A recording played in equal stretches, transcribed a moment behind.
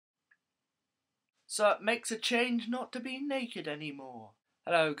so it makes a change not to be naked anymore.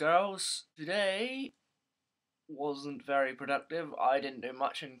 Hello girls, today wasn't very productive. I didn't do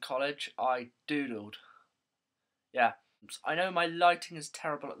much in college, I doodled. Yeah, I know my lighting is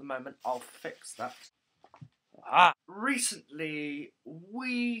terrible at the moment, I'll fix that. Recently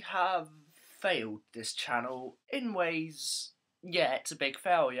we have failed this channel in ways, yeah, it's a big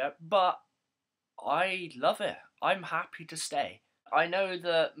failure, but I love it. I'm happy to stay. I know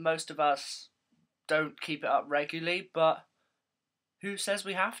that most of us don't keep it up regularly, but who says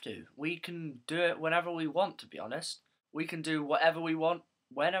we have to? We can do it whenever we want, to be honest. We can do whatever we want,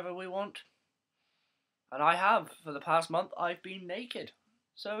 whenever we want. And I have, for the past month, I've been naked.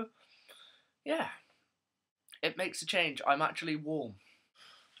 So, yeah. It makes a change. I'm actually warm.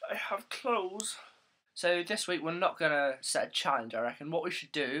 I have clothes. So this week we're not going to set a challenge, I reckon. What we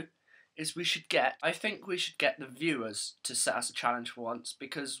should do is I think we should get the viewers to set us a challenge for once,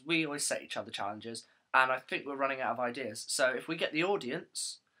 because we always set each other challenges, and I think we're running out of ideas. So if we get the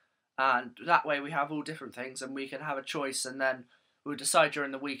audience, and that way we have all different things, and we can have a choice, and then we'll decide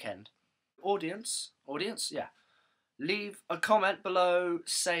during the weekend. Audience, yeah. Leave a comment below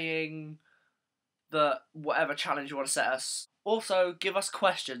saying that whatever challenge you want to set us. Also, give us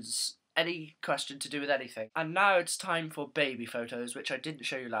questions. Any question to do with anything. And now it's time for baby photos, which I didn't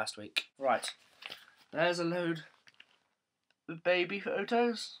show you last week. Right, there's a load of baby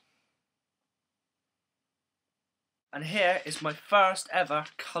photos. And here is my first ever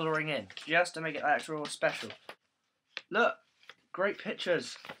colouring in, just to make it extra special. Look, great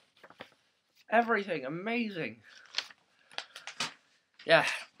pictures. Everything, amazing. Yeah,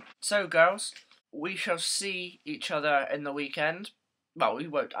 so girls, we shall see each other in the weekend. Well, we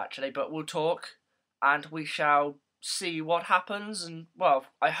won't actually, but we'll talk, and we shall see what happens, and, well,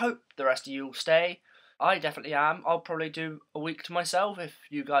 I hope the rest of you will stay. I definitely am. I'll probably do a week to myself if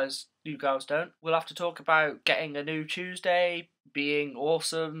you girls don't. We'll have to talk about getting a new Tuesday, being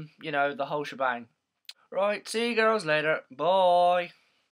awesome, you know, the whole shebang. Right, see you girls later. Bye.